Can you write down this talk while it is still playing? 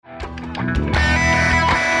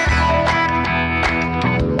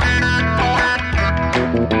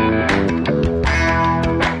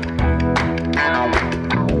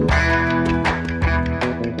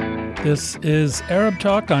This is Arab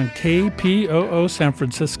Talk on KPOO San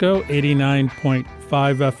Francisco, 89.5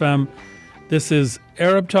 FM. This is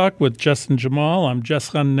Arab Talk with Justin Jamal. I'm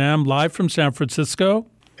Jesran Nam, live from San Francisco.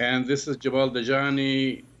 And this is Jamal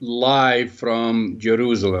Dajani, live from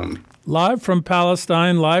Jerusalem. Live from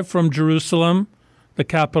Palestine, live from Jerusalem, the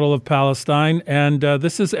capital of Palestine. And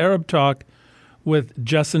this is Arab Talk with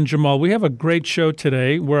Justin Jamal. We have a great show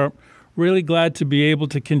today. We're really glad to be able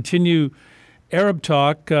to continue Arab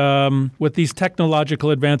Talk with these technological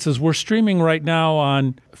advances. We're streaming right now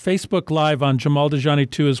on Facebook Live on Jamal Dajani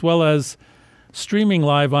 2, as well as streaming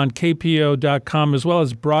live on KPO.com, as well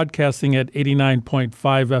as broadcasting at 89.5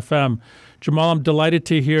 FM. Jamal, I'm delighted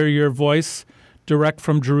to hear your voice direct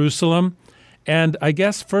from Jerusalem. And I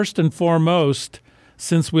guess first and foremost,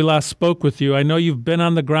 since we last spoke with you, I know you've been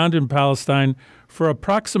on the ground in Palestine for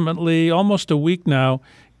approximately almost a week now.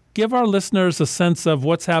 Give our listeners a sense of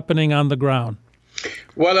what's happening on the ground.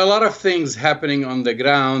 Well, a lot of things happening on the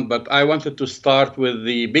ground, but I wanted to start with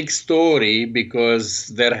the big story because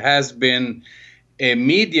there has been a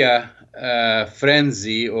media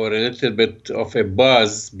frenzy or a little bit of a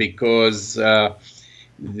buzz because as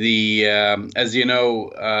you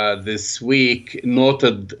know, this week,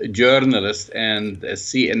 noted journalist and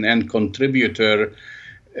CNN contributor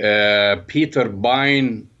Peter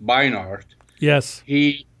Beinart, yes,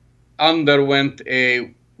 he underwent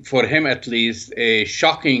for him at least, a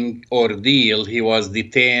shocking ordeal. He was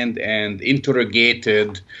detained and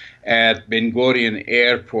interrogated at Ben Gurion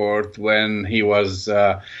Airport when he was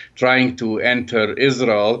trying to enter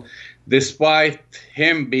Israel, despite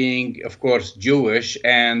him being, of course, Jewish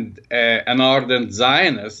and an ardent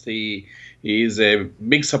Zionist. He is a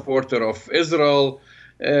big supporter of Israel,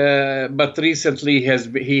 but recently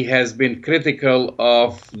he has been critical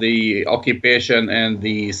of the occupation and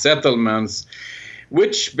the settlements,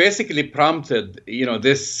 which basically prompted,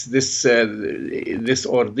 this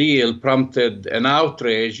ordeal prompted an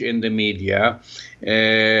outrage in the media,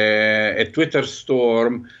 a Twitter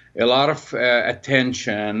storm, a lot of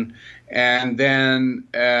attention, and then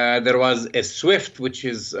there was a swift, which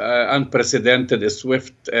is unprecedented, a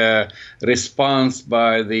swift response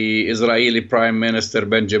by the Israeli Prime Minister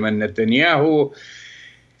Benjamin Netanyahu,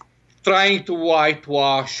 trying to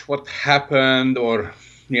whitewash what happened or.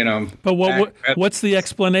 But what's the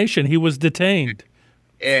explanation? He was detained.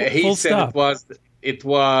 He said it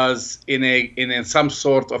was in some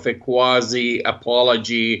sort of a quasi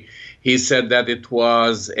apology. He said that it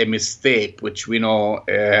was a mistake, which we know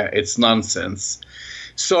it's nonsense.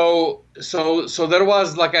 So there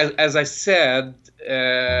was, like as I said,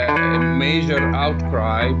 a major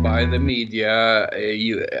outcry by the media.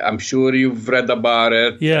 I'm sure you've read about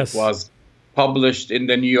it. Yes. It was published in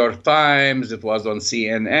the New York Times, it was on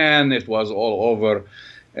CNN, it was all over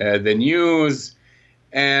the news,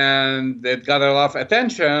 and it got a lot of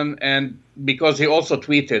attention. And because he also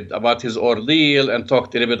tweeted about his ordeal and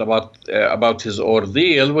talked a little bit about his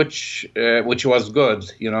ordeal, which was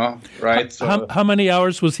good, right? How many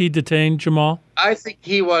hours was he detained, Jamal? I think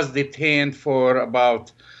he was detained for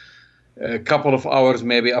about a couple of hours,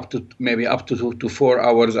 maybe up to 2 to 4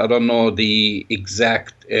 hours. I don't know the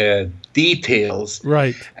exact details.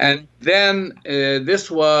 Right. And then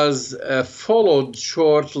this was followed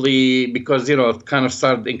shortly because, it kind of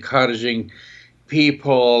started encouraging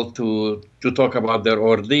people to talk about their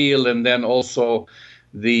ordeal. And then also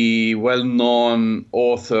the well-known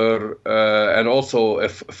author and also a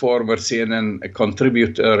former CNN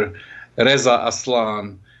contributor, Reza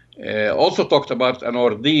Aslan, also talked about an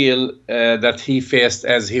ordeal that he faced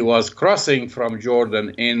as he was crossing from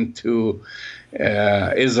Jordan into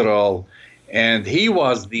Israel. And he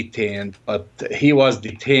was detained, but he was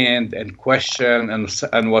detained and questioned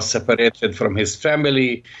and was separated from his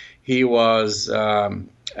family. He was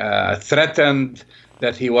threatened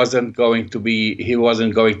that he wasn't going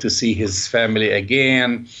to see his family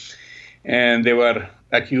again. And they were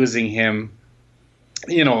accusing him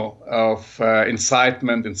of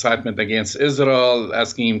incitement against Israel,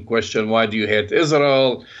 asking him question, why do you hate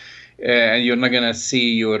Israel? And you're not going to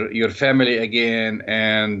see your family again,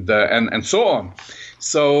 and so on.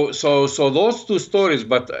 So those two stories,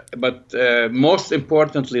 but most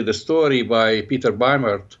importantly, the story by Peter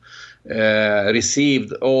Beinart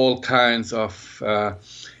received all kinds of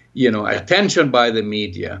attention by the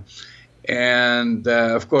media. And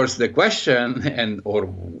of course, the question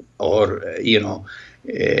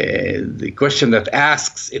the question that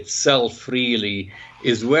asks itself really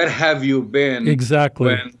is, where have you been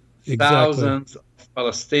when thousands of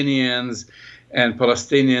Palestinians and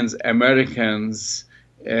Palestinians Americans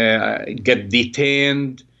get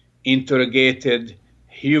detained, interrogated,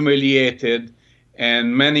 humiliated,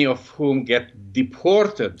 and many of whom get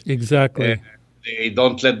deported. Exactly. They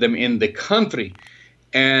don't let them in the country.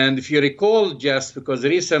 And if you recall, Jess, because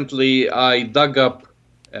recently I dug up,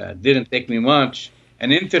 didn't take me much,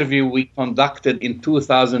 an interview we conducted in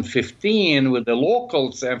 2015 with the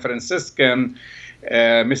local San Franciscan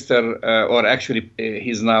he's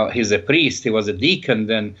a priest. He was a deacon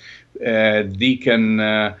then, Deacon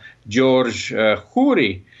George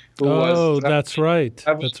Khoury, who was that's right.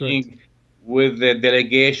 with the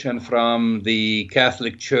delegation from the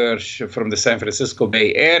Catholic Church from the San Francisco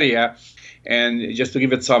Bay Area. And just to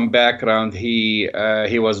give it some background, he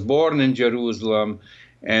was born in Jerusalem,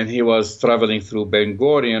 and he was traveling through Ben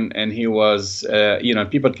Gurion, and he was,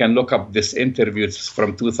 people can look up this interview. It's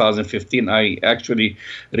from 2015. I actually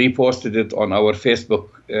reposted it on our Facebook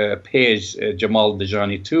page, Jamal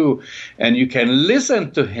Dajani too, and you can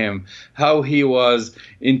listen to him, how he was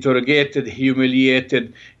interrogated,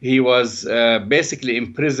 humiliated. He was basically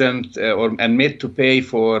imprisoned and made to pay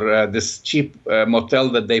for this cheap motel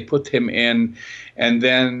that they put him in, and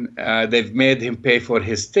then they've made him pay for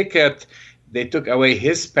his ticket. They took away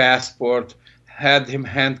his passport, had him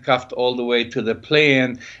handcuffed all the way to the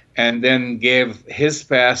plane, and then gave his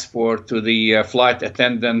passport to the flight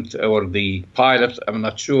attendant or the pilot, I'm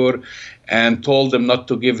not sure, and told them not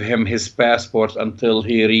to give him his passport until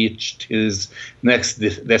he reached his next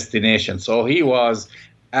destination. So he was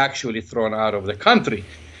actually thrown out of the country.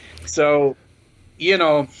 So,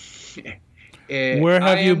 where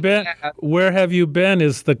have you been? Where have you been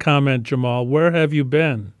is the comment, Jamal. Where have you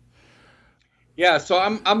been? Yeah, so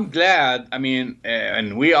I'm glad. I mean,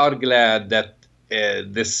 and we are glad that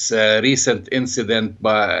this recent incident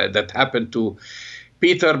that happened to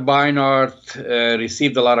Peter Beinart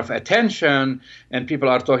received a lot of attention, and people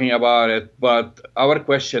are talking about it. But our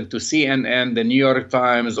question to CNN, the New York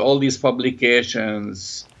Times, all these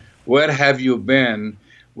publications, where have you been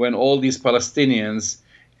when all these Palestinians,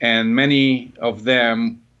 and many of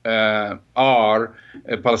them are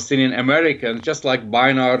Palestinian Americans, just like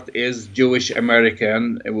Beinart is Jewish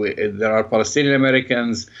American. There are Palestinian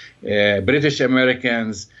Americans, British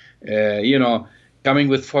Americans, coming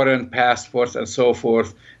with foreign passports and so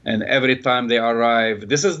forth. And every time they arrive,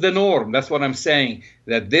 this is the norm. That's what I'm saying,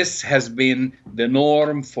 that this has been the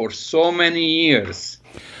norm for so many years.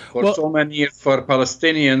 For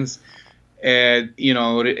Palestinians,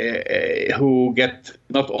 who get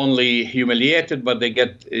not only humiliated, but they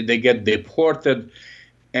get deported.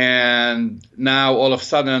 And now all of a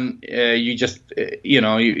sudden,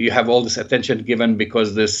 you have all this attention given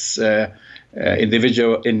because this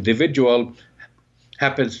individual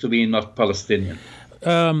happens to be not Palestinian.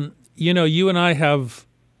 You and I have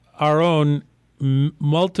our own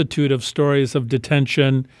multitude of stories of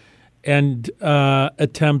detention and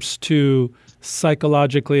attempts to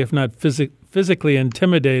psychologically, if not physically,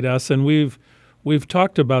 intimidate us. And we've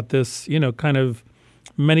talked about this, kind of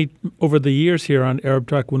many over the years here on Arab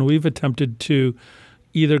Talk when we've attempted to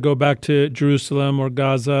either go back to Jerusalem or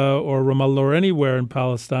Gaza or Ramallah or anywhere in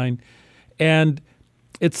Palestine. And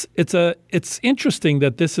it's interesting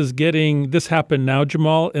that this happened now,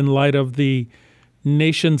 Jamal, in light of the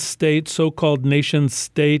so-called nation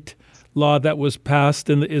state law that was passed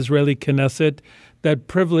in the Israeli Knesset that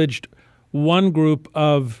privileged one group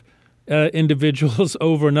of individuals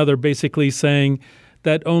over another, basically saying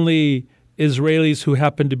that only Israelis who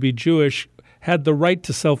happen to be Jewish had the right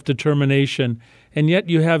to self-determination. And yet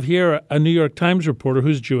you have here a New York Times reporter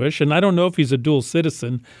who's Jewish, and I don't know if he's a dual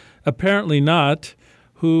citizen, apparently not,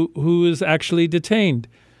 who is actually detained.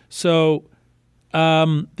 So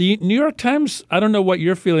the New York Times, I don't know what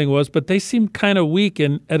your feeling was, but they seemed kind of weak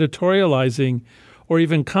in editorializing or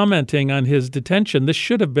even commenting on his detention. This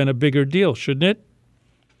should have been a bigger deal, shouldn't it?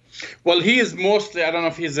 Well, he is mostly, I don't know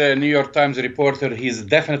if he's a New York Times reporter. He's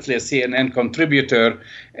definitely a CNN contributor,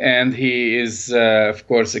 and he is, of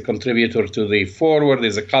course, a contributor to the Forward.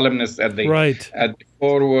 He's a columnist at the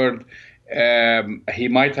Forward. He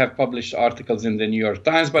might have published articles in the New York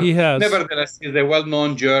Times, but nevertheless, he's a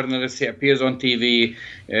well-known journalist. He appears on TV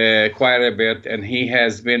quite a bit, and he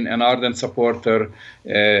has been an ardent supporter,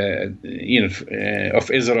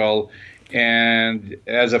 of Israel. And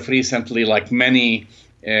as of recently, like many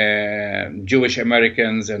Jewish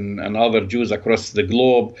Americans and other Jews across the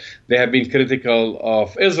globe, they have been critical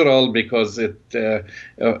of Israel because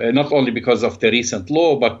not only because of the recent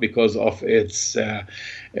law, but because of its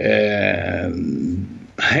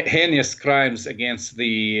heinous crimes against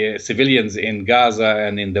the civilians in Gaza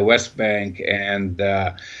and in the West Bank, and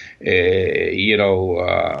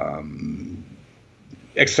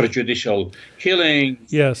extrajudicial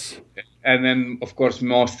killings. Yes. And then, of course,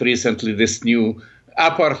 most recently, this new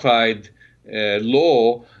apartheid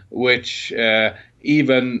law, which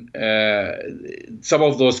even some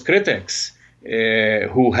of those critics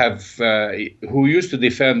who used to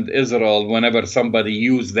defend Israel whenever somebody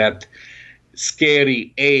used that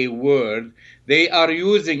scary A word, they are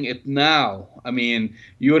using it now. I mean,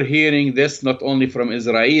 you're hearing this not only from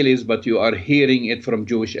Israelis, but you are hearing it from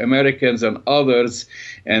Jewish Americans and others.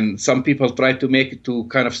 And some people try to make it to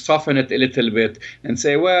kind of soften it a little bit and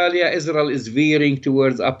say, well, yeah, Israel is veering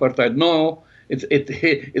towards apartheid. No,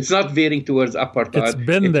 it's not veering towards apartheid. It's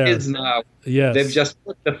been there. It is now. Yes. They've just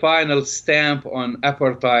put the final stamp on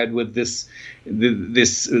apartheid with this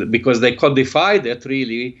because they codified it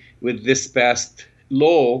really with this past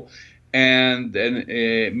law. And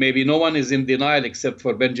maybe no one is in denial except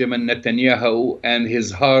for Benjamin Netanyahu and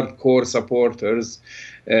his hardcore supporters,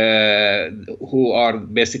 who are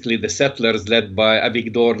basically the settlers led by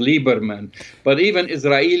Avigdor Lieberman. But even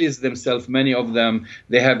Israelis themselves, many of them,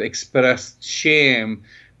 they have expressed shame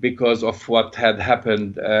because of what had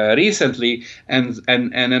happened recently. And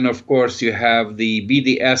then, of course, you have the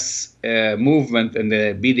BDS movement and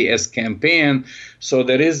the BDS campaign. So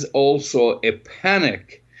there is also a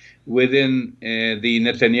panic within the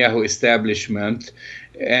Netanyahu establishment,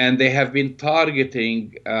 and they have been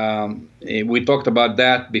targeting, we talked about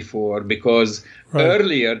that before, because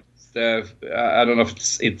earlier, I don't know if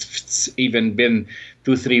it's even been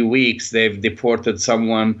 2-3 weeks, they've deported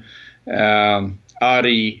someone,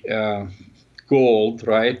 Ari Gold,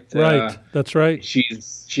 right? Right, that's right.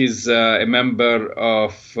 She's a member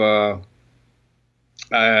of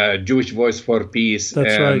Jewish Voice for Peace.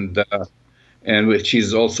 That's right. And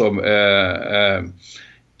she's also, I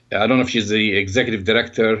don't know if she's the executive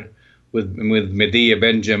director with Medea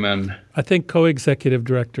Benjamin. I think co-executive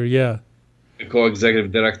director, yeah.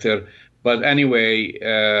 Co-executive director. But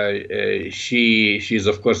anyway, she's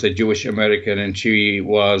of course a Jewish American, and she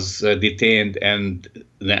was detained and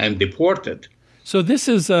deported. So this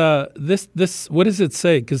is this what does it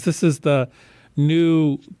say? Because this is the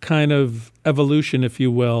new kind of evolution, if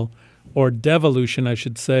you will, or devolution, I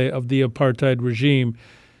should say, of the apartheid regime.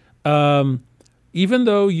 Even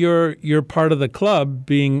though you're part of the club,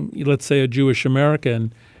 being, let's say, a Jewish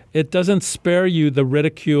American, it doesn't spare you the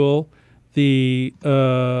ridicule, the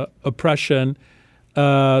oppression.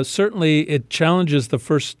 Certainly, it challenges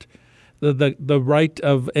the right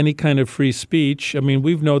of any kind of free speech. I mean,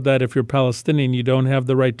 we've known that if you're Palestinian, you don't have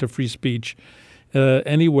the right to free speech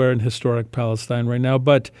anywhere in historic Palestine right now.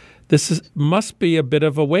 But this must be a bit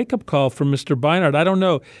of a wake-up call for Mr. Beinart. I don't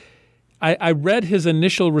know. I read his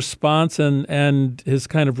initial response and his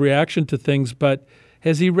kind of reaction to things, but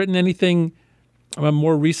has he written anything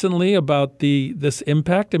more recently about this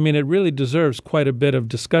impact? I mean, it really deserves quite a bit of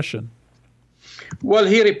discussion. Well,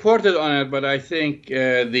 he reported on it, but I think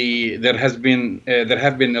there have been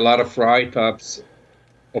a lot of write-ups,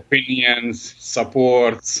 opinions,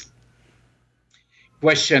 supports,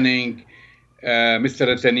 questioning Mr.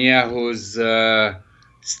 Netanyahu's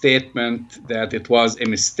statement that it was a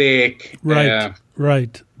mistake.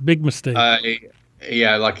 Right. Big mistake.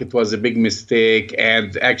 Like it was a big mistake.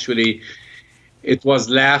 And actually, it was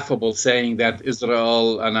laughable saying that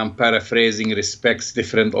Israel, and I'm paraphrasing, respects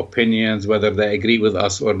different opinions, whether they agree with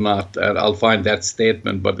us or not. And I'll find that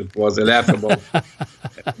statement, but it was a laughable,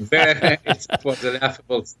 it was a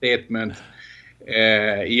laughable statement.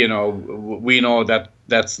 We know that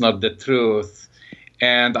that's not the truth.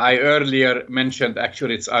 And I earlier mentioned,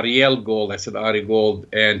 actually, it's Ariel Gold. I said Ari Gold,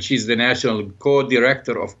 and she's the national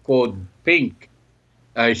co-director of Code Pink.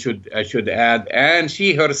 I should add. And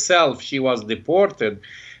she herself, she was deported,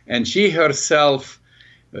 and she herself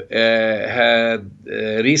had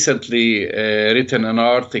recently written an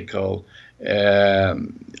article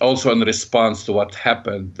also in response to what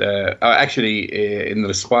happened. In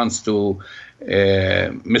response to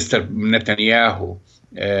Mr. Netanyahu.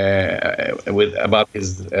 About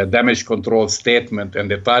his damage control statement,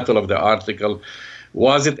 and the title of the article,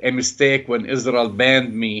 "Was it a mistake when Israel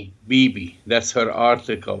banned me, Bibi?" That's her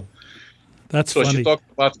article. That's funny. She talked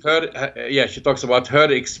about her. She talks about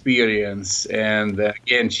her experience, and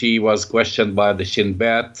again, she was questioned by the Shin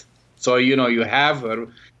Bet. So you have her.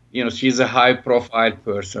 She's a high-profile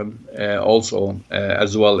person also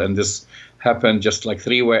as well, and this happened just like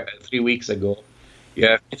 3 weeks ago. You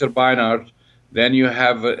have Peter Beinart. Then you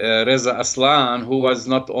have Reza Aslan, who was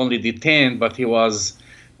not only detained, but he was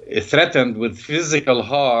threatened with physical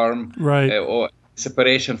harm or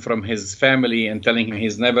separation from his family, and telling him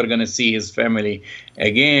he's never going to see his family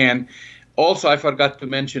again. Also, I forgot to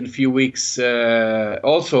mention a few weeks, or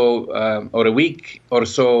a week or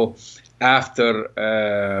so after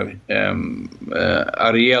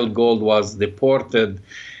Ariel Gold was deported,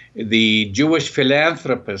 the Jewish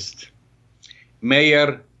philanthropist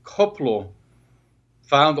Meir Koplow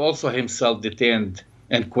found also himself detained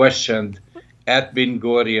and questioned at Ben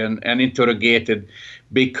Gurion and interrogated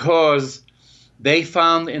because they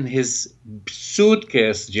found in his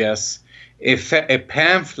suitcase, Jess, a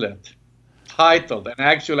pamphlet titled, and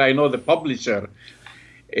actually I know the publisher,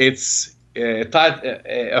 it's a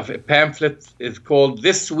pamphlet is called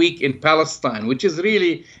This Week in Palestine, which is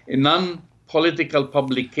really a non-political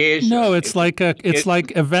publication. No, it's like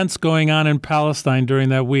events going on in Palestine during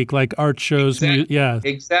that week, like art shows.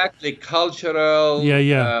 Exactly, cultural.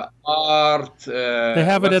 Art. They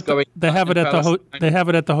have it at the hotels. They have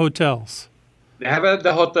it at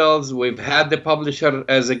the hotels. We've had the publisher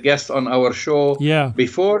as a guest on our show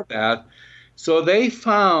before that. So they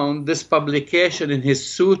found this publication in his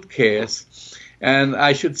suitcase. And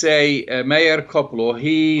I should say, Meir Koplow,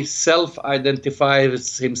 he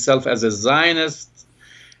self-identifies himself as a Zionist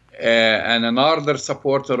and an ardent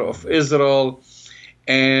supporter of Israel.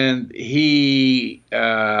 And he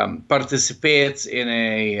participates in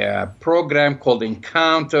a program called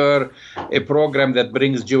Encounter, a program that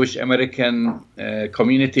brings Jewish American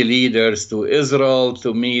community leaders to Israel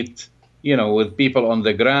to meet, with people on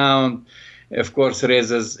the ground. Of course,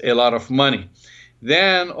 raises a lot of money.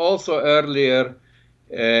 Then also earlier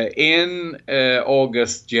in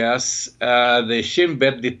August, Jess, the Shin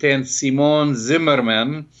Bet detained Simone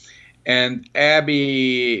Zimmerman and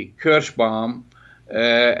Abby Kirschbaum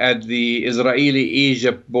at the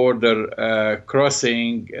Israeli-Egypt border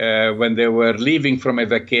crossing when they were leaving from a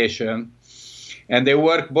vacation. And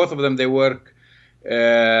both of them work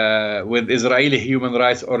with Israeli human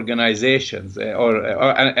rights organizations,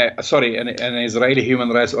 an Israeli human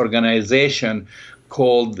rights organization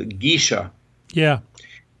called Gisha. Yeah.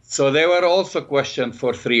 So they were also questioned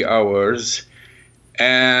for 3 hours.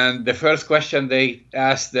 And the first question they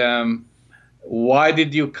asked them, why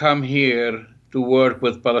did you come here to work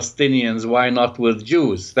with Palestinians? Why not with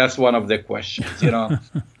Jews? That's one of the questions,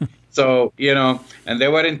 So, and they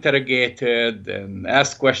were interrogated and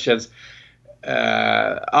asked questions.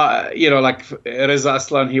 Like Reza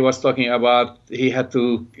Aslan, he was talking about, they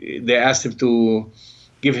asked him to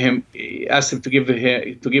give them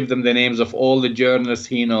the names of all the journalists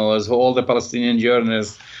he knows, all the Palestinian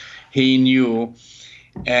journalists he knew,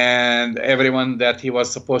 and everyone that he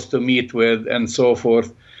was supposed to meet with, and so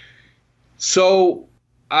forth. So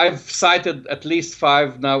I've cited at least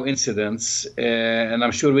 5 now incidents, and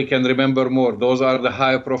I'm sure we can remember more. Those are the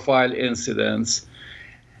high-profile incidents.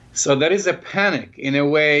 So there is a panic. In a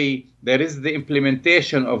way, there is the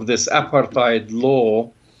implementation of this apartheid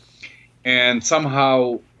law, and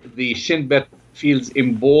somehow the Shin Bet feels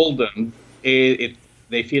emboldened.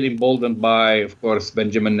 They feel emboldened by, of course,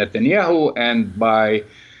 Benjamin Netanyahu and by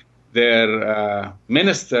their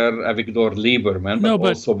minister, Avigdor Lieberman,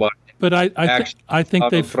 also by I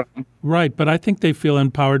think they feel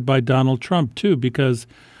empowered by Donald Trump too, because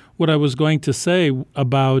what I was going to say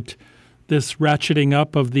about this ratcheting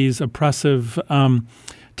up of these oppressive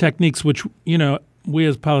techniques, which, we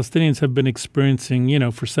as Palestinians have been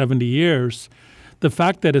experiencing, for 70 years, the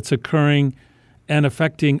fact that it's occurring and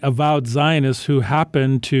affecting avowed Zionists who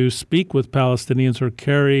happen to speak with Palestinians or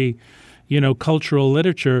carry, cultural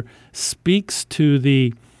literature speaks to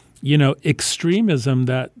the, extremism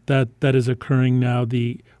that is occurring now,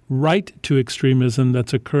 the right to extremism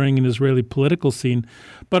that's occurring in Israeli political scene.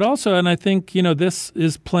 But also, and I think, this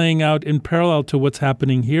is playing out in parallel to what's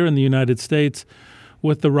happening here in the United States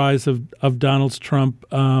with the rise of Donald Trump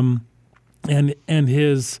and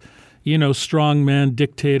his, strongman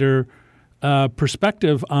dictator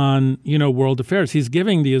perspective on, world affairs. He's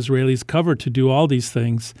giving the Israelis cover to do all these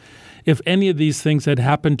things. If any of these things had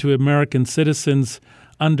happened to American citizens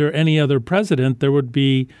under any other president, there would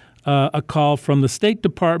be a call from the State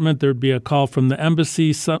Department, there'd be a call from the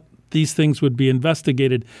embassy. These things would be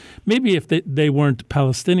investigated. Maybe if they weren't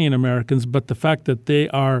Palestinian Americans, but the fact that they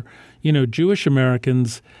are, Jewish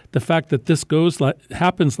Americans, the fact that this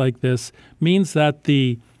happens like this means that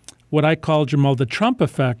what I call, Jamal, the Trump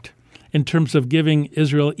effect, in terms of giving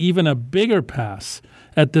Israel even a bigger pass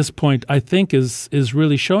at this point, I think is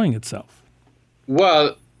really showing itself.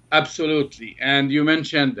 Well, absolutely. And you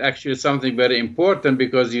mentioned actually something very important,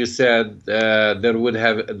 because you said there would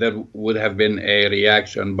have been a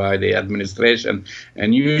reaction by the administration,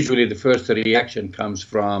 and usually the first reaction comes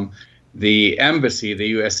from the embassy, the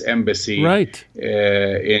U.S. embassy, right,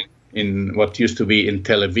 in what used to be in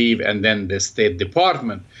Tel Aviv, and then the State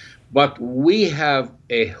Department. But we have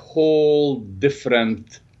a whole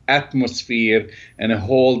different atmosphere and a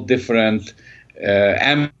whole different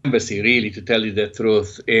embassy, really, to tell you the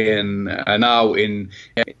truth, now in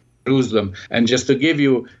Jerusalem. And just to give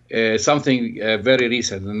you something very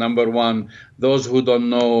recent, number one, those who don't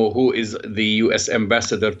know who is the U.S.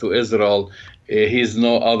 ambassador to Israel, he's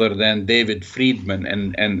no other than David Friedman.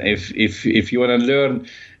 And if you want to learn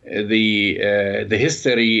the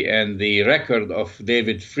history and the record of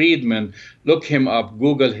David Friedman, look him up,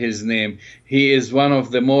 Google his name. He is one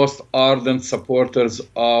of the most ardent supporters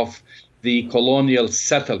of the colonial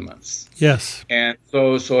settlements. Yes. And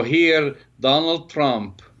so here, Donald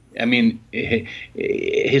Trump, I mean,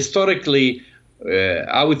 historically,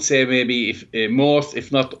 I would say maybe most,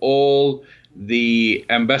 if not all, the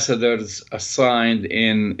ambassadors assigned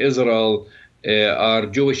in Israel are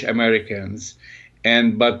Jewish Americans.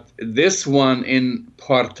 But this one in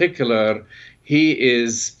particular,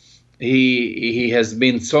 he has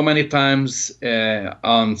been so many times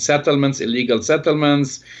on settlements, illegal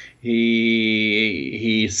settlements.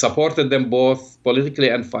 He supported them both politically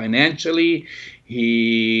and financially.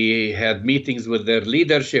 He had meetings with their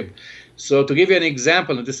leadership. So to give you an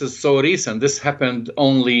example, and this is so recent, this happened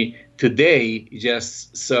only today,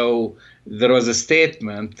 just so there was a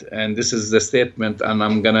statement, and this is the statement, and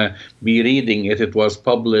I'm going to be reading it. It was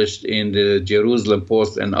published in the Jerusalem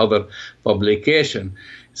Post and other publication.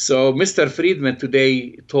 So Mr. Friedman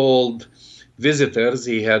today told visitors,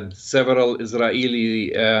 he had several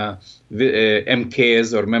Israeli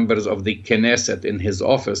MKs or members of the Knesset in his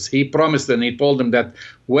office. He promised and he told them that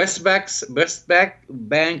West Bank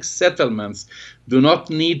settlements do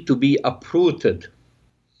not need to be uprooted.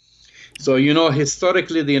 So,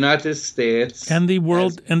 historically, the United States and the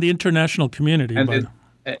world and the international community,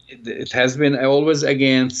 it has been always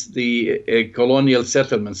against the colonial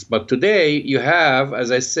settlements. But today you have,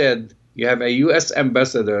 as I said, you have a U.S.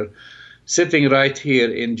 ambassador sitting right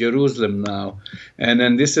here in Jerusalem now. And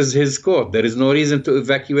then this is his quote: "There is no reason to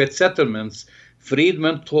evacuate settlements."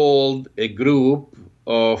 Friedman told a group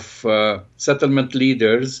of settlement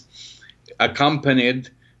leaders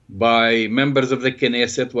accompanied by members of the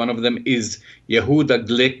Knesset. One of them is Yehuda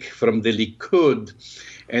Glick from the Likud.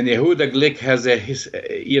 And Yehuda Glick has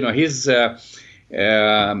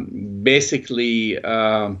basically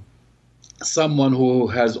someone who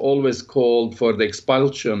has always called for the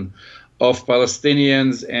expulsion of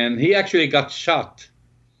Palestinians, and he actually got shot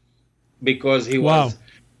because he was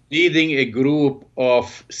leading a group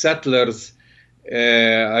of settlers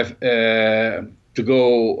to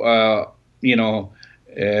go,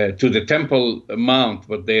 to the Temple Mount,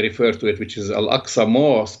 what they refer to it, which is Al-Aqsa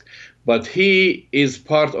Mosque. But he is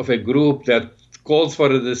part of a group that calls for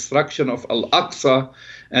the destruction of Al-Aqsa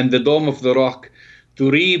and the Dome of the Rock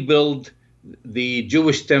to rebuild the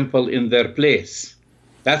Jewish temple in their place.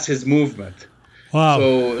 That's his movement.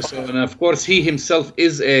 Wow. So and of course, he himself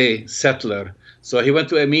is a settler. So he went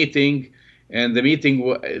to a meeting, and the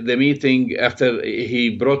meeting after he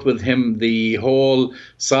brought with him the whole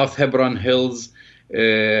South Hebron Hills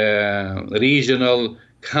Regional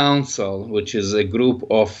Council, which is a group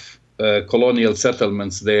of colonial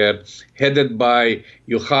settlements there, headed by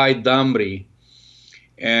Yochai Damri.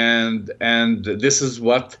 And this is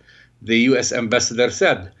what the U.S. ambassador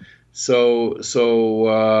said. So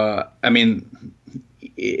then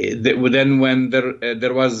when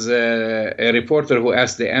there was a reporter who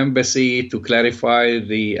asked the embassy to clarify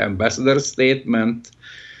the ambassador's statement,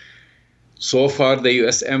 so far the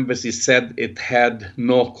U.S. embassy said it had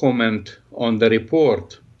no comment on the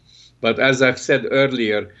report. But as I've said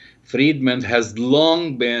earlier, Friedman has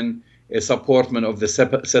long been a supporter of the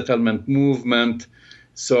settlement movement,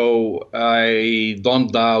 so I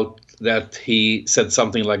don't doubt that he said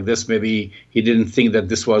something like this. Maybe he didn't think that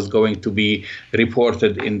this was going to be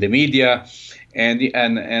reported in the media.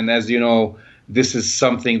 And as you know, this is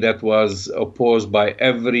something that was opposed by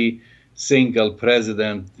every single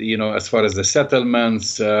president, as far as the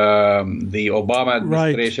settlements. The Obama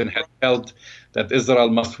administration had held that Israel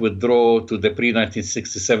must withdraw to the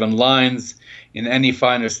pre-1967 lines in any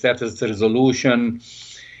final status resolution,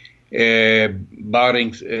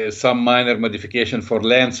 barring some minor modification for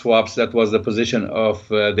land swaps. That was the position of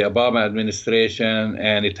the Obama administration,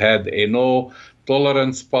 and it had a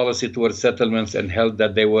no-tolerance policy towards settlements and held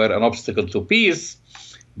that they were an obstacle to peace.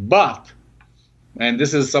 But, and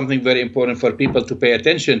this is something very important for people to pay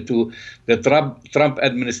attention to, the Trump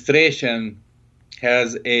administration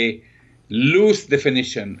has a loose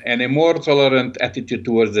definition and a more tolerant attitude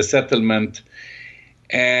towards the settlement.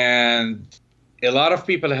 And a lot of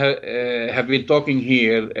people have been talking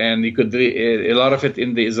here, and you could read a lot of it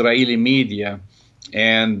in the Israeli media.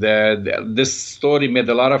 And this story made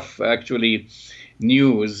a lot of actually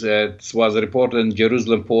news. It was reported in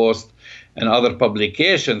Jerusalem Post and other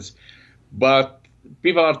publications. But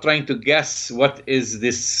people are trying to guess what is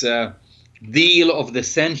this deal of the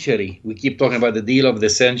century. We keep talking about the deal of the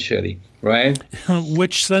century, right?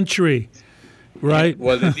 Which century? Right.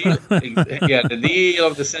 Well, the deal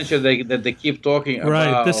of the century that they keep talking about.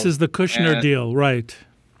 Right. This is the Kushner deal, right?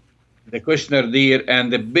 The Kushner deal,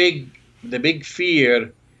 and the big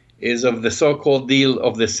fear is of the so-called deal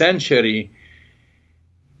of the century.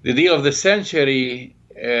 The deal of the century,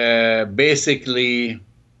 basically,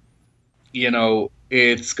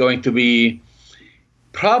 it's going to be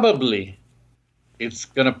it's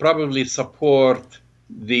going to probably support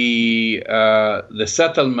the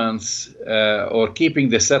settlements or keeping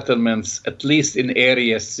the settlements at least in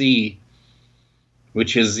Area C,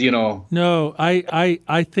 which is No,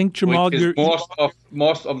 I think, Jamal, which is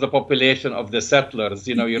most of the population of the settlers.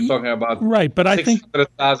 You're talking about right, but I think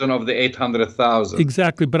 600,000 of the 800,000.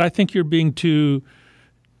 Exactly, but I think you're being too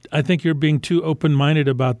open-minded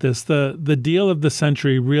about this. The deal of the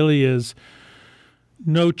century really is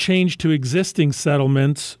no change to existing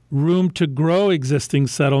settlements, room to grow existing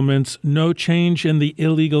settlements, no change in the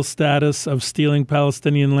illegal status of stealing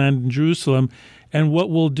Palestinian land in Jerusalem. And what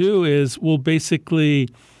we'll do is we'll basically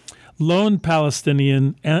loan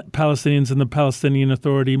Palestinians and the Palestinian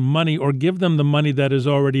Authority money, or give them the money that is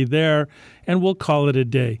already there, and we'll call it a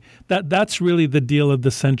day. That's really the deal of the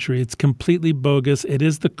century. It's completely bogus. It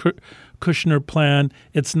is the Kushner plan.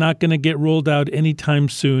 It's not going to get rolled out anytime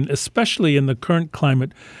soon, especially in the current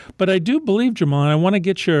climate. But I do believe, Jamal, and I want to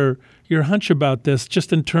get your hunch about this,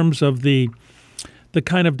 just in terms of the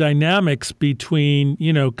kind of dynamics between,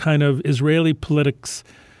 kind of Israeli politics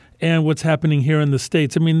and what's happening here in the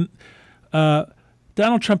States. I mean,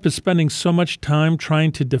 Donald Trump is spending so much time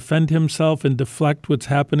trying to defend himself and deflect what's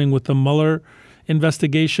happening with the Mueller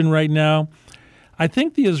investigation right now. I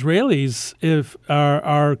think the Israelis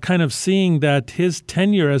are kind of seeing that his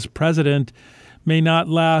tenure as president may not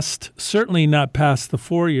last, certainly not past the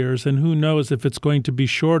 4 years, and who knows if it's going to be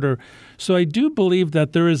shorter. So I do believe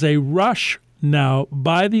that there is a rush now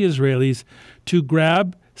by the Israelis to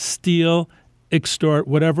grab, steal, extort,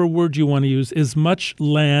 whatever word you want to use, as much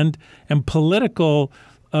land and political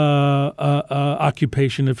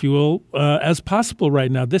occupation, if you will, as possible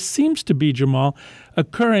right now. This seems to be, Jamal,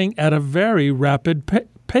 occurring at a very rapid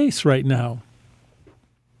pace right now.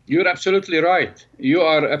 You're absolutely right. You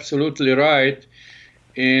are absolutely right.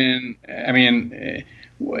 In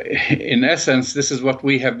essence, this is what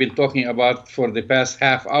we have been talking about for the past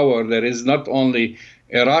half hour. There is not only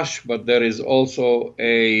a rush, but there is also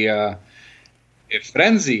a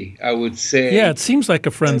frenzy, I would say. Yeah, it seems like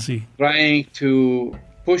a frenzy. Trying to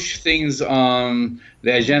push things on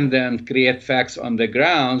the agenda and create facts on the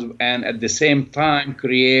ground, and at the same time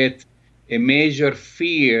create a major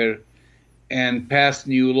fear and pass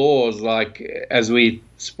new laws, like, as we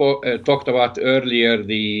talked about earlier,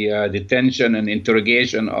 the detention and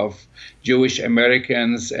interrogation of Jewish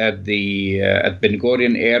Americans at Ben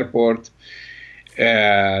Gurion Airport,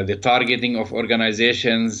 the targeting of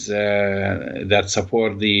organizations that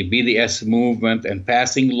support the BDS movement, and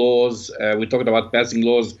passing laws. We talked about passing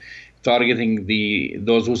laws targeting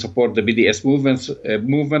those who support the BDS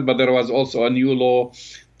movement, but there was also a new law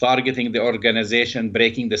targeting the organization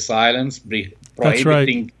Breaking the Silence,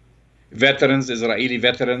 prohibiting Israeli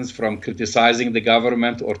veterans from criticizing the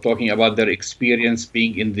government or talking about their experience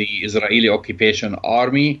being in the Israeli occupation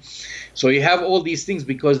army. So you have all these things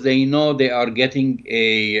because they know they are getting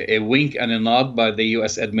a wink and a nod by the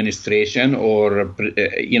U.S. administration, or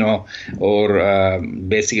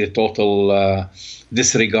basically total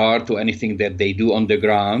disregard to anything that they do on the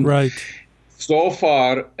ground. Right. So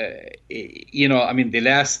far, the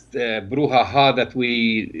last brouhaha that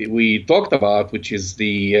we talked about, which is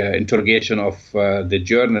the interrogation of the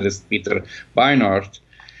journalist Peter Beinart,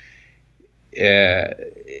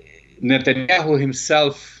 Netanyahu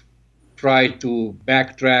himself tried to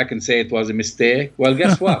backtrack and say it was a mistake. Well,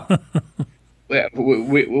 guess what?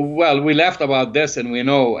 we laughed about this, and we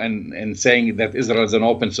know, and saying that Israel is an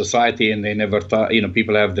open society and they never thought,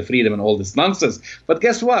 people have the freedom and all this nonsense. But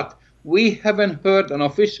guess what? We haven't heard an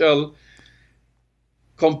official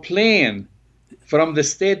complaint from the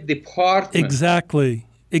State Department. Exactly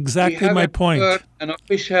my point. We haven't heard an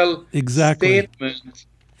official statement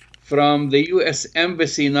from the U.S.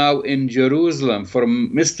 Embassy now in Jerusalem, from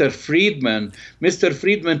Mr. Friedman. Mr.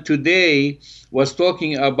 Friedman today was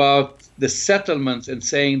talking about the settlements and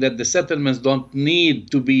saying that the settlements don't need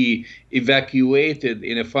to be evacuated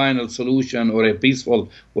in a final solution or a peaceful,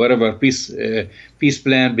 peace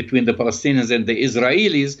plan between the Palestinians and the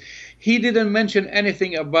Israelis. He didn't mention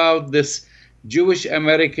anything about this Jewish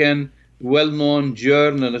American well-known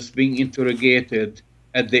journalist being interrogated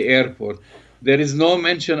at the airport. there is no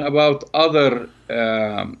mention about other,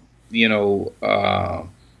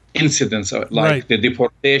 incidents like Right. the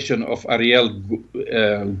deportation of Ariel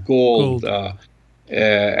Gold,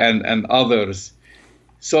 and others.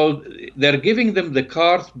 So they're giving them the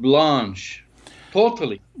carte blanche,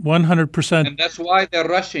 totally. 100%. And that's why they're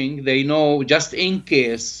rushing. They know just in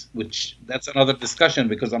case, which that's another discussion,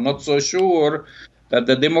 because I'm not so sure that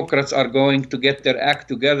the Democrats are going to get their act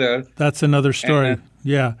together. That's another story.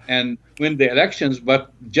 And win the elections.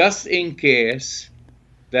 But just in case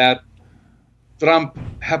that Trump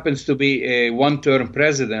happens to be a one-term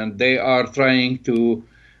president, they are trying to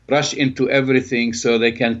rush into everything so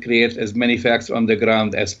they can create as many facts on the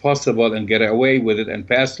ground as possible and get away with it and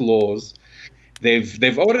pass laws.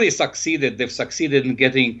 They've already succeeded. They've succeeded in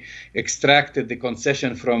getting extracted the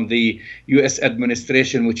concession from the U.S.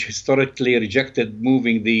 administration, which historically rejected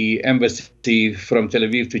moving the embassy from Tel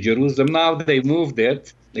Aviv to Jerusalem. Now they moved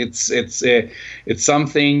it. It's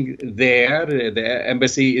something there. The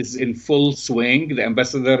embassy is in full swing. The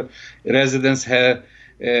ambassador residence,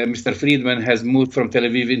 Mr. Friedman, has moved from Tel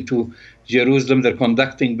Aviv into Jerusalem. They're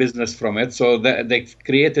conducting business from it. So they've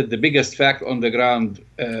created the biggest fact on the ground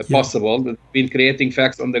possible. They've been creating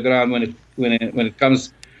facts on the ground when it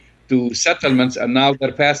comes to settlements, and now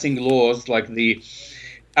they're passing laws like the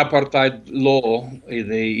apartheid law,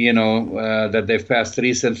 that they've passed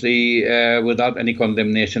recently without any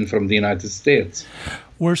condemnation from the United States.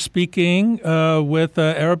 We're speaking with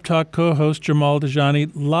Arab Talk co-host Jamal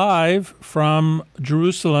Dajani live from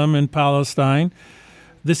Jerusalem in Palestine.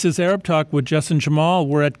 This is Arab Talk with Jess and Jamal.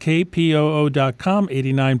 We're at kpoo.com,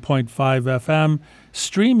 89.5 FM,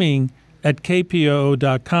 streaming at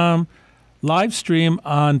kpoo.com, live stream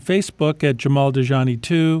on Facebook at Jamal Dajani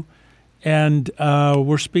 2, and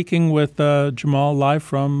we're speaking with Jamal live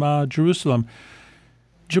from Jerusalem.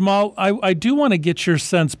 Jamal, I do want to get your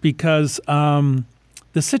sense because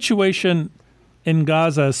the situation in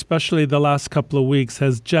Gaza, especially the last couple of weeks,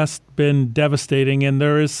 has just been devastating, and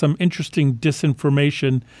there is some interesting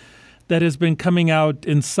disinformation that has been coming out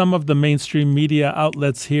in some of the mainstream media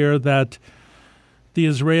outlets here that the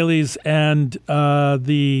Israelis and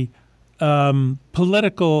the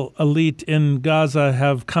political elite in Gaza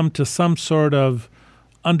have come to some sort of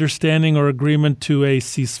understanding or agreement to a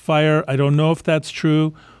ceasefire. I don't know if that's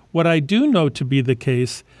true. What I do know to be the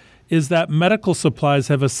case is that medical supplies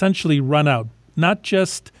have essentially run out, not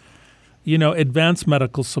just, advanced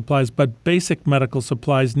medical supplies, but basic medical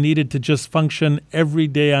supplies needed to just function every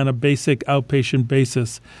day on a basic outpatient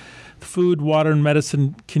basis. Food, water, and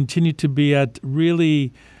medicine continue to be at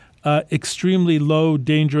really extremely low,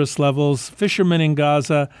 dangerous levels. Fishermen in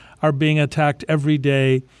Gaza are being attacked every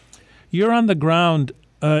day. You're on the ground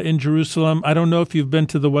in Jerusalem. I don't know if you've been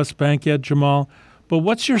to the West Bank yet, Jamal, but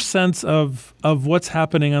what's your sense of what's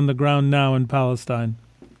happening on the ground now in Palestine?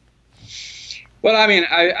 Well, I mean,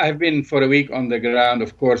 I've been for a week on the ground.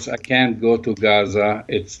 Of course, I can't go to Gaza.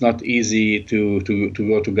 It's not easy to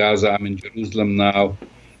go to Gaza. I'm in Jerusalem now.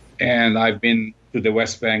 And I've been to the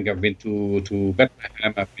West Bank. I've been to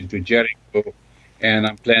Bethlehem. I've been to Jericho. And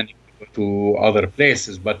I'm planning to go to other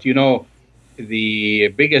places. But, the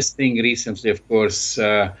biggest thing recently, of course,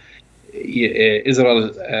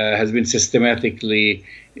 Israel has been systematically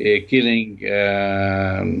killing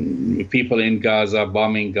people in Gaza,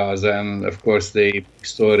 bombing Gaza. And, of course, the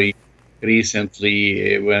story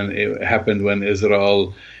recently when it happened when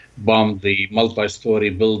Israel bombed the multi-story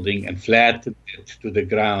building and flattened it to the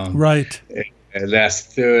ground. Right.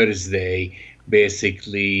 Last Thursday,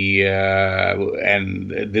 basically,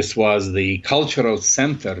 and this was the cultural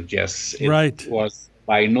center, Jess. It was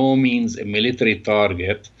by no means a military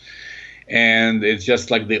target. And it's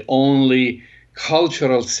just like the only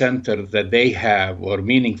cultural center that they have, or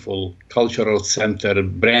meaningful cultural center,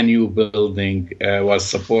 brand new building, was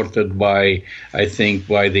supported by, I think,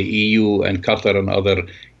 by the EU and Qatar and other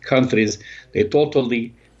countries. They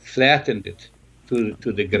totally flattened it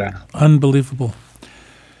to the ground. Unbelievable.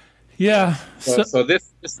 Yeah. So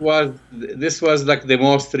this was like the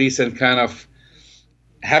most recent kind of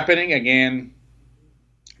happening again.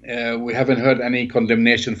 We haven't heard any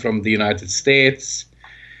condemnation from the United States.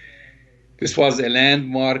 This was a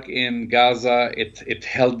landmark in Gaza. It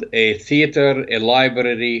held a theater, a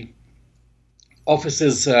library,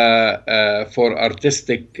 offices for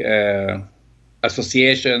artistic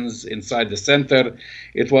associations inside the center.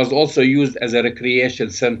 It was also used as a recreation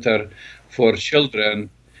center for children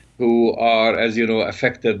who are, as you know,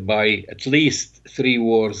 affected by at least 3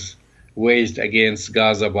 wars waged against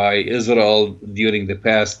Gaza by Israel during the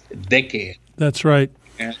past decade. That's right.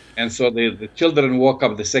 And so the children woke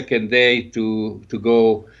up the second day to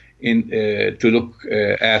go to look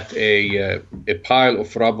at a pile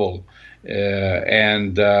of rubble,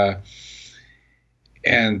 and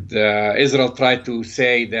Israel tried to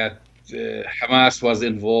say that Hamas was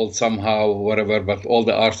involved somehow, whatever, but all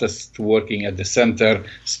the artists working at the center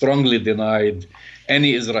strongly denied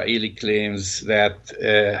any Israeli claims that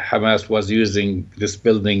Hamas was using this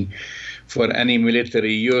building for any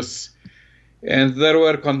military use. And there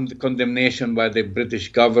were condemnation by the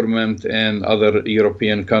British government and other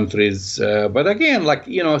European countries. But again,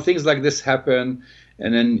 things like this happen,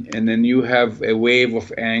 and then you have a wave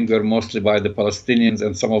of anger, mostly by the Palestinians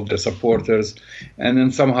and some of their supporters, and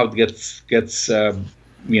then somehow it gets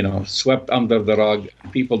swept under the rug.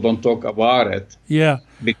 People don't talk about it. Yeah.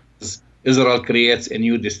 Because Israel creates a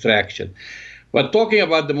new distraction. But talking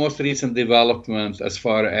about the most recent development as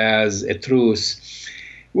far as a truce,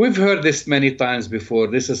 we've heard this many times before.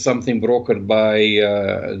 This is something brokered by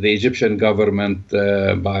the Egyptian government,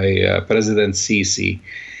 by President Sisi.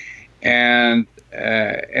 And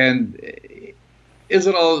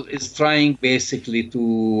Israel is trying basically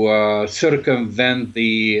to circumvent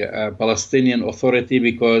the Palestinian Authority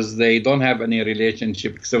because they don't have any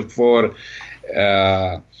relationship except for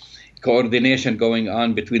coordination going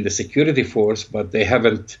on between the security force, but they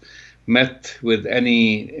haven't met with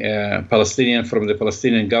any Palestinian from the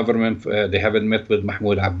Palestinian government. They haven't met with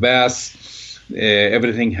Mahmoud Abbas.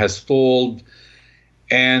 Everything has stalled.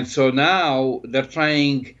 And so now they're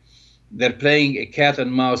playing a cat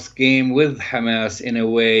and mouse game with Hamas in a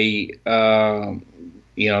way,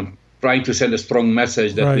 trying to send a strong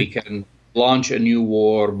message that we can launch a new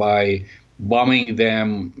war by bombing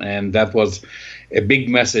them. And that was a big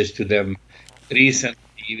message to them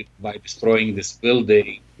recently by destroying this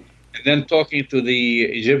building. And then talking to the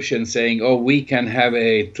Egyptians saying, oh, we can have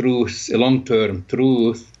a truce, a long-term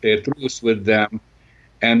truce with them.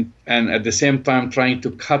 And at the same time trying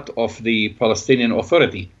to cut off the Palestinian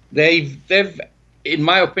Authority. They've, in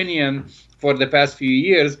my opinion, for the past few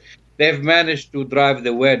years, they've managed to drive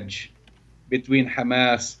the wedge between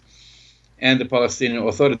Hamas and the Palestinian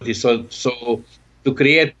Authority. So to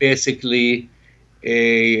create basically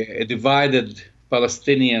a divided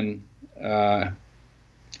Palestinian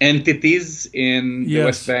entities in the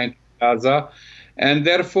West Bank, Gaza, and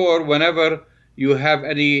therefore, whenever you have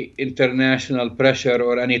any international pressure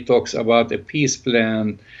or any talks about a peace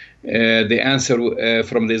plan, the answer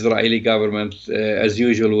from the Israeli government, as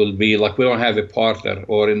usual, will be like, we don't have a partner,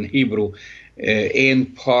 or in Hebrew, ein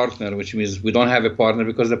partner, which means we don't have a partner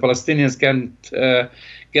because the Palestinians can't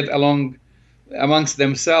get along amongst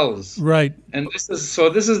themselves. Right. And this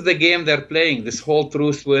is the game they're playing, this whole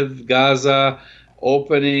truce with Gaza,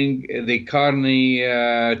 opening the Carney,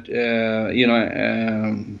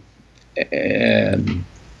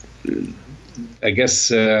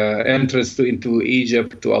 entrance into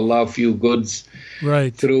Egypt to allow few goods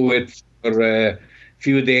through it for a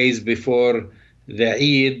few days before the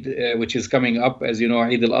Eid, which is coming up. As you know,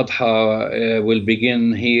 Eid al-Adha will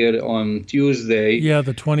begin here on Tuesday. Yeah,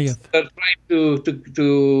 the 20th. So they're trying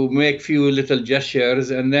to make few little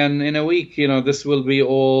gestures, and then in a week, this will be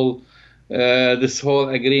all. This whole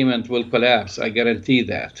agreement will collapse. I guarantee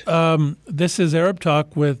that. This is Arab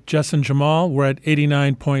Talk with Jess and Jamal. We're at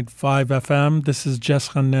 89.5 FM. This is Jess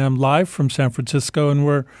Ghannam live from San Francisco, and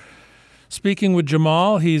we're speaking with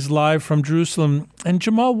Jamal. He's live from Jerusalem. And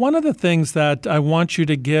Jamal, one of the things that I want you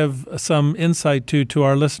to give some insight to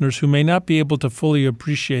our listeners who may not be able to fully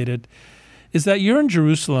appreciate it is that you're in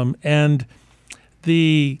Jerusalem, and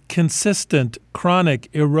the consistent, chronic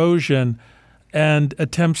erosion and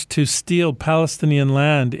attempts to steal Palestinian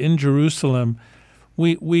land in Jerusalem.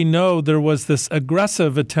 We know there was this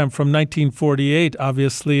aggressive attempt from 1948,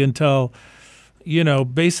 obviously, until,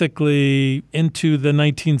 basically into the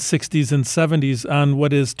 1960s and 70s on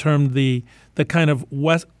what is termed the kind of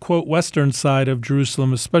quote western side of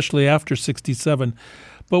Jerusalem, especially after 67.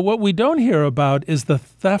 But what we don't hear about is the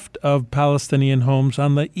theft of Palestinian homes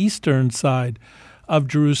on the eastern side of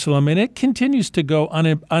Jerusalem, and it continues to go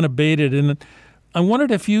unabated. And I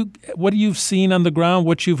wondered what you've seen on the ground,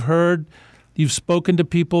 what you've heard. You've spoken to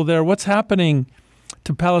people there. What's happening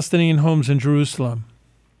to Palestinian homes in Jerusalem?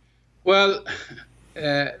 Well,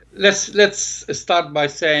 let's start by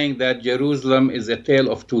saying that Jerusalem is a tale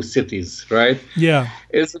of two cities, right? Yeah.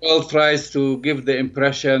 Israel tries to give the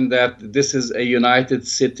impression that this is a united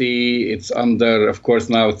city. It's under, of course,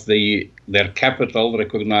 now it's their capital,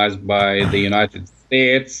 recognized by the United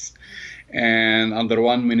States, and under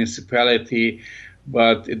one municipality.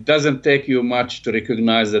 But it doesn't take you much to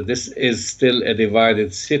recognize that this is still a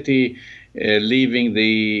divided city. leaving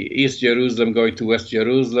the East Jerusalem, going to West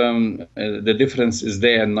Jerusalem. The difference is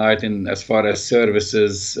day and night in as far as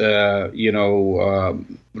services, received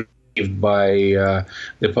by on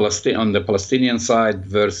the Palestinian side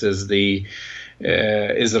versus the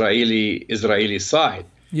Israeli side.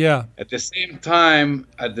 Yeah. At the same time,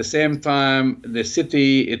 the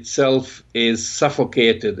city itself is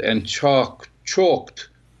suffocated and choked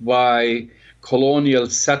by colonial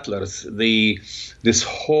settlers. The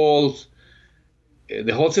whole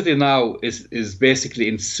city now is basically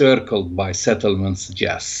encircled by settlements,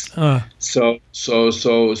 Jess. So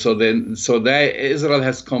Israel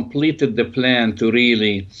has completed the plan to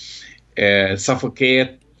really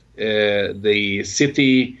suffocate the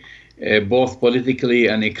city, both politically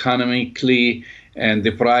and economically, and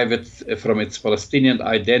deprive it from its Palestinian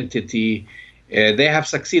identity. They have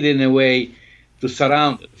succeeded in a way to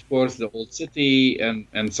surround it. Of course, the whole city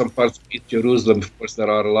and some parts of East Jerusalem, of course, there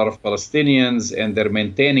are a lot of Palestinians, and they're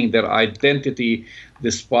maintaining their identity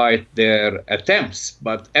despite their attempts.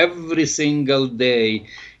 But every single day,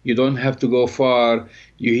 you don't have to go far.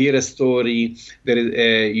 You hear a story,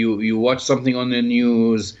 you watch something on the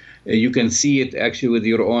news, you can see it actually with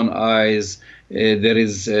your own eyes. There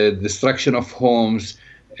is destruction of homes,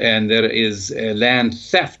 and there is land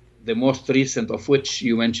theft, the most recent of which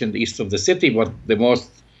you mentioned east of the city, but the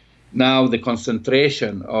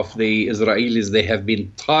concentration of the Israelis, they have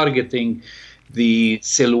been targeting the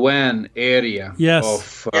Silwan area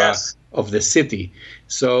of the city.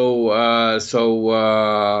 So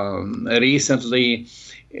recently,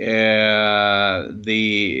 the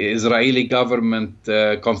Israeli government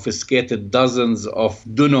confiscated dozens of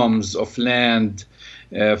dunams of land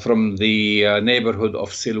from the neighborhood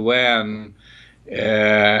of Silwan,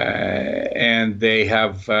 and they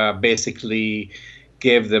have basically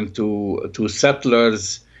gave them to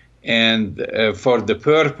settlers, and for the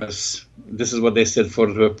purpose, this is what they said, for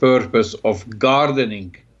the purpose of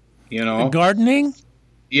gardening, Gardening?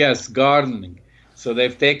 Yes, gardening. So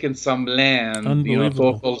they've taken some land,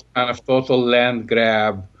 total land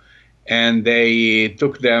grab, and they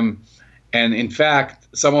took them. And in fact,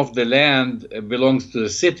 some of the land belongs to the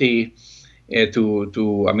city,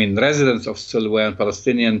 residents of Silwan,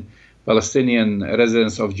 Palestinian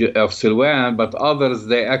residents of Silwan, but others,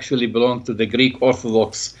 they actually belong to the Greek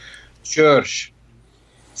Orthodox Church.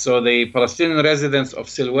 So the Palestinian residents of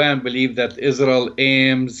Silwan believe that Israel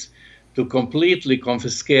aims to completely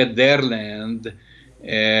confiscate their land.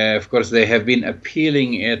 Of course, they have been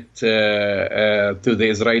appealing it to the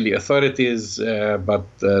Israeli authorities, but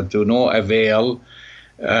to no avail.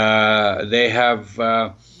 They have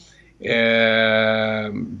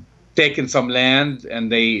taken some land,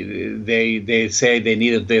 and they say they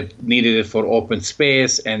needed it for open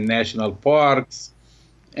space and national parks.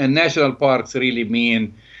 And national parks really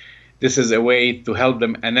mean this is a way to help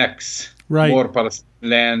them annex more Palestinian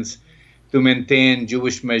lands to maintain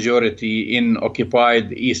Jewish majority in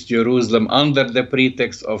occupied East Jerusalem under the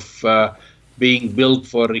pretext of being built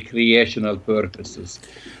for recreational purposes.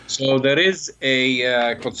 So there is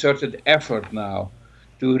a concerted effort now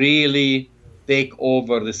to really take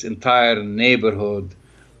over this entire neighborhood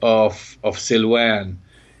of Silwan.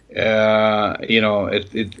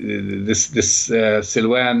 This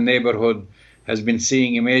Silwan neighborhood has been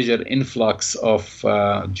seeing a major influx of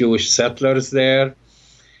Jewish settlers there.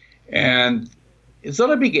 And it's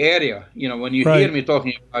not a big area. When you hear me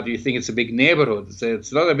talking about it, you think it's a big neighborhood.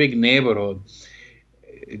 It's not a big neighborhood.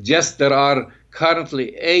 Just there are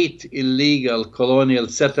currently 8 illegal colonial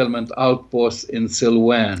settlement outposts in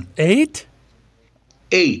Silwan. 8?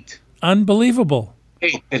 8. Unbelievable.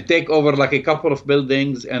 8. They take over like a couple of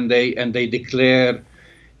buildings, and they declare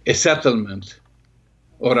a settlement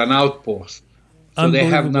or an outpost. So they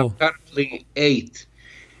have now currently 8.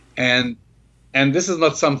 And this is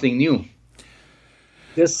not something new.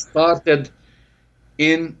 This started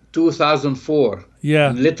in 2004.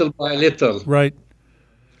 Yeah. Little by little. Right.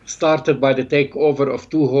 Started by the takeover of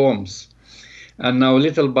 2 homes. And now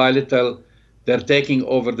little by little, they're taking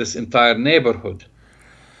over this entire neighborhood.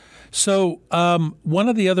 So one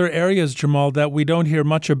of the other areas, Jamal, that we don't hear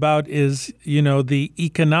much about is, the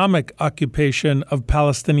economic occupation of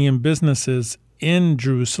Palestinian businesses in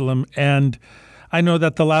Jerusalem. And I know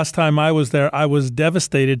that the last time I was there, I was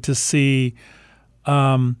devastated to see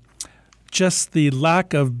just the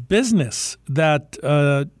lack of business that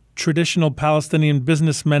traditional Palestinian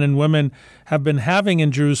businessmen and women have been having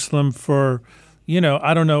in Jerusalem for,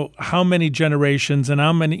 I don't know how many generations and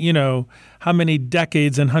how many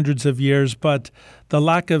decades and hundreds of years, but the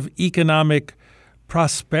lack of economic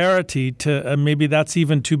prosperity maybe that's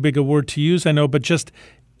even too big a word to use, I know, but just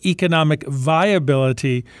economic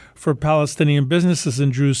viability for Palestinian businesses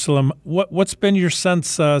in Jerusalem. What's been your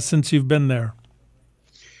sense since you've been there?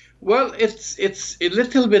 Well, it's a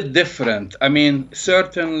little bit different. I mean,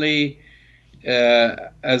 certainly,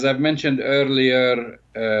 as I've mentioned earlier,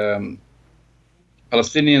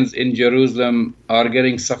 Palestinians in Jerusalem are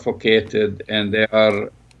getting suffocated, and they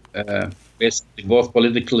are basically both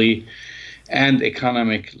politically and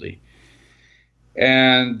economically.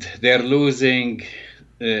 And they're losing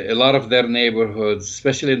a lot of their neighborhoods,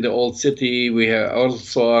 especially in the old city. We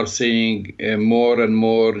also are seeing more and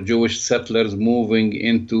more Jewish settlers moving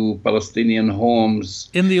into Palestinian homes.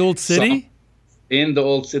 In the old city? In the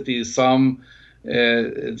old city, some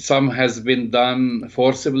has been done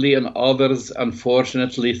forcibly, and others,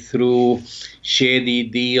 unfortunately, through shady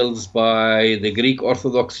deals by the Greek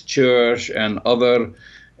Orthodox Church and other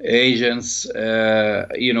agents,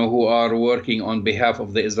 who are working on behalf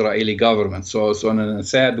of the Israeli government. So in a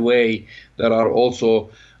sad way, there are also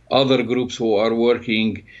other groups who are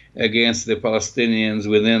working against the Palestinians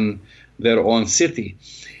within their own city.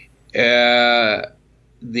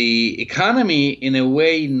 The economy, in a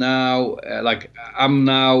way now, like I'm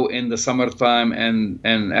now in the summertime,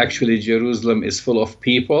 and actually Jerusalem is full of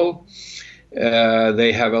people.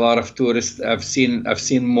 They have a lot of tourists. I've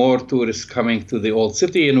seen more tourists coming to the old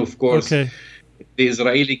city, and of course, the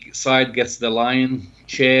Israeli side gets the lion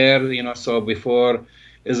share. So before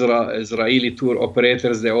Israeli tour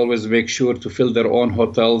operators, they always make sure to fill their own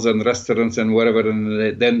hotels and restaurants and wherever,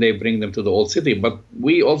 and then they bring them to the old city. But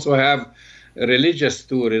we also have religious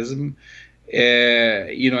tourism.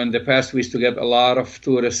 In the past, we used to get a lot of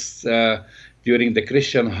tourists during the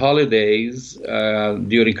Christian holidays,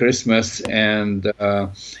 during Christmas and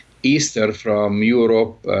Easter from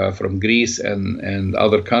Europe, from Greece and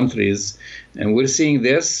other countries. And we're seeing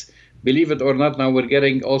this, believe it or not, now we're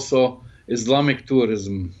getting also Islamic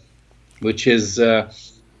tourism, which is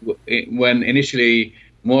when initially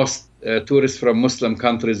most tourists from Muslim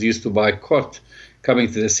countries used to boycott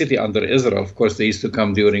coming to the city under Israel. Of course, they used to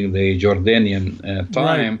come during the Jordanian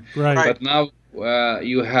time. Right. But now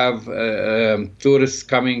you have tourists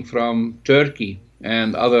coming from Turkey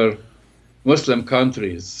and other Muslim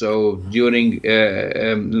countries. So during,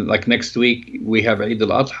 like next week, we have Eid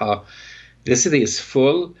al-Adha. The city is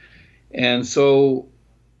full. And so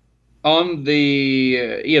on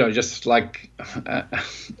the, just like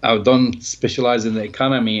I don't specialize in the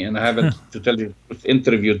economy, and I haven't, to tell you,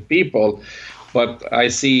 interviewed people, but I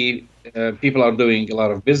see people are doing a lot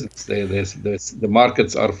of business. The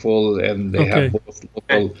markets are full, and they have both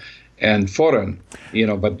local and foreign.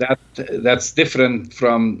 But that's different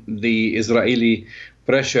from the Israeli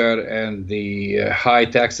pressure and the high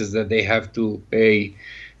taxes that they have to pay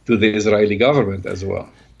to the Israeli government as well.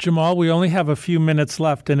 Jamal, we only have a few minutes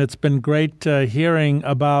left, and it's been great hearing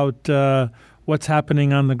about what's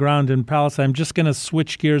happening on the ground in Palestine. I'm just going to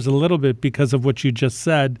switch gears a little bit because of what you just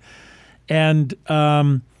said. And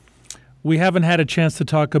we haven't had a chance to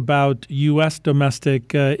talk about U.S.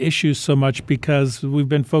 domestic issues so much because we've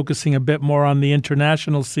been focusing a bit more on the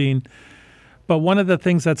international scene. But one of the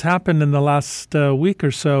things that's happened in the last week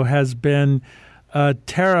or so has been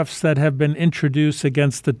tariffs that have been introduced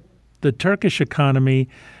against the Turkish economy,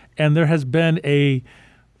 and there has been a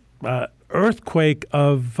earthquake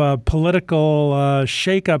of political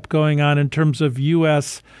shakeup going on in terms of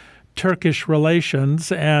U.S.-Turkish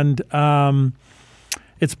relations, and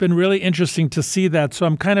it's been really interesting to see that. So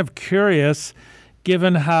I'm kind of curious,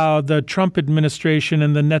 given how the Trump administration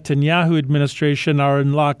and the Netanyahu administration are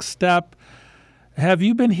in lockstep, have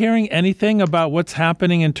you been hearing anything about what's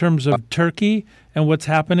happening in terms of Turkey and what's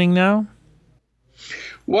happening now?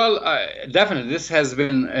 Well, definitely. This has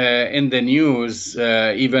been in the news.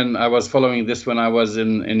 Even I was following this when I was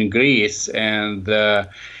in Greece, and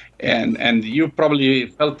you probably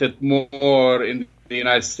felt it more in the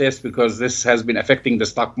United States because this has been affecting the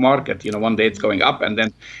stock market. One day it's going up, and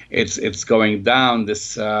then it's going down.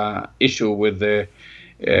 This issue with the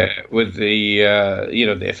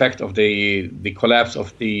the effect of the collapse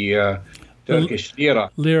of the Turkish lira.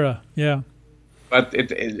 Lira, yeah. But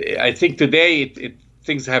I think today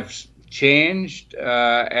things have changed,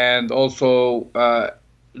 and also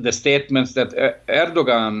the statements that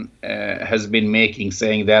Erdogan has been making,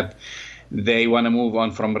 saying that they want to move on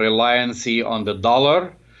from reliance on the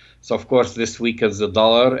dollar. So, of course, this weakens the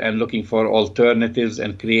dollar, and looking for alternatives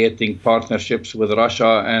and creating partnerships with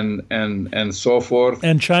Russia and so forth.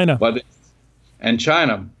 And China.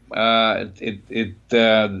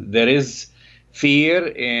 There is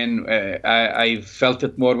fear, and I felt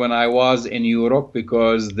it more when I was in Europe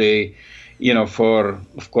because the for,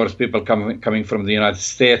 of course, people coming from the United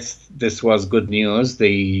States, this was good news. The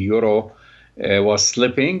euro was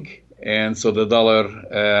slipping, and so the dollar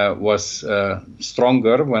was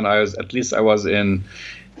stronger when I was in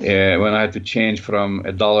when I had to change from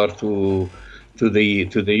a dollar to the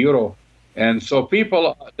euro. And so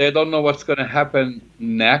people, they don't know what's going to happen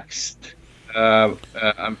next.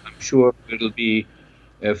 I'm sure it'll be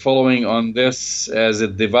following on this as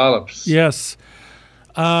it develops. Yes.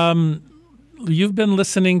 You've been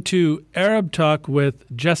listening to Arab Talk with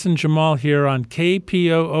Jason Jamal here on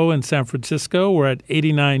KPOO in San Francisco. We're at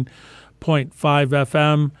 89.5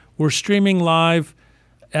 FM. We're streaming live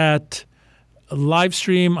at live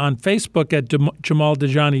stream on Facebook at Jamal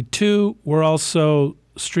Dajani 2. We're also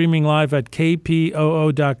streaming live at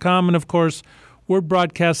kpoo.com. And, of course, we're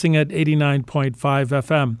broadcasting at 89.5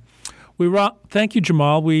 FM. Thank you,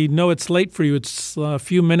 Jamal. We know it's late for you. It's a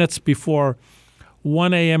few minutes before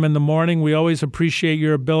 1 a.m. in the morning. We always appreciate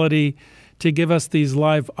your ability to give us these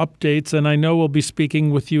live updates. And I know we'll be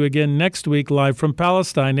speaking with you again next week live from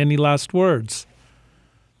Palestine. Any last words?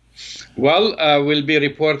 Well, we'll be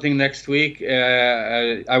reporting next week.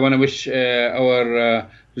 I want to wish our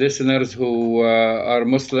listeners who are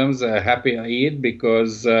Muslims a happy Eid,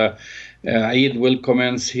 because Eid will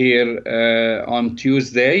commence here on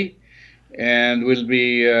Tuesday, and we'll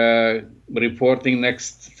be reporting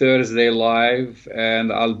next Thursday live,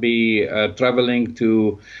 and I'll be traveling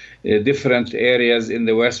to different areas in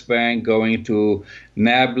the West Bank, going to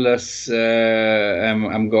Nablus.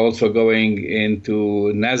 I'm also going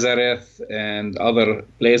into Nazareth and other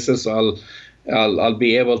places. I'll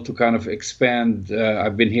be able to kind of expand.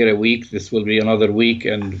 I've been here a week. This will be another week,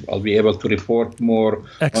 and I'll be able to report more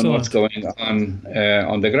Excellent. on what's going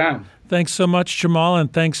on the ground. Thanks so much, Jamal,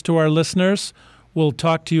 and thanks to our listeners. We'll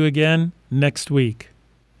talk to you again next week.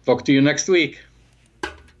 Talk to you next week.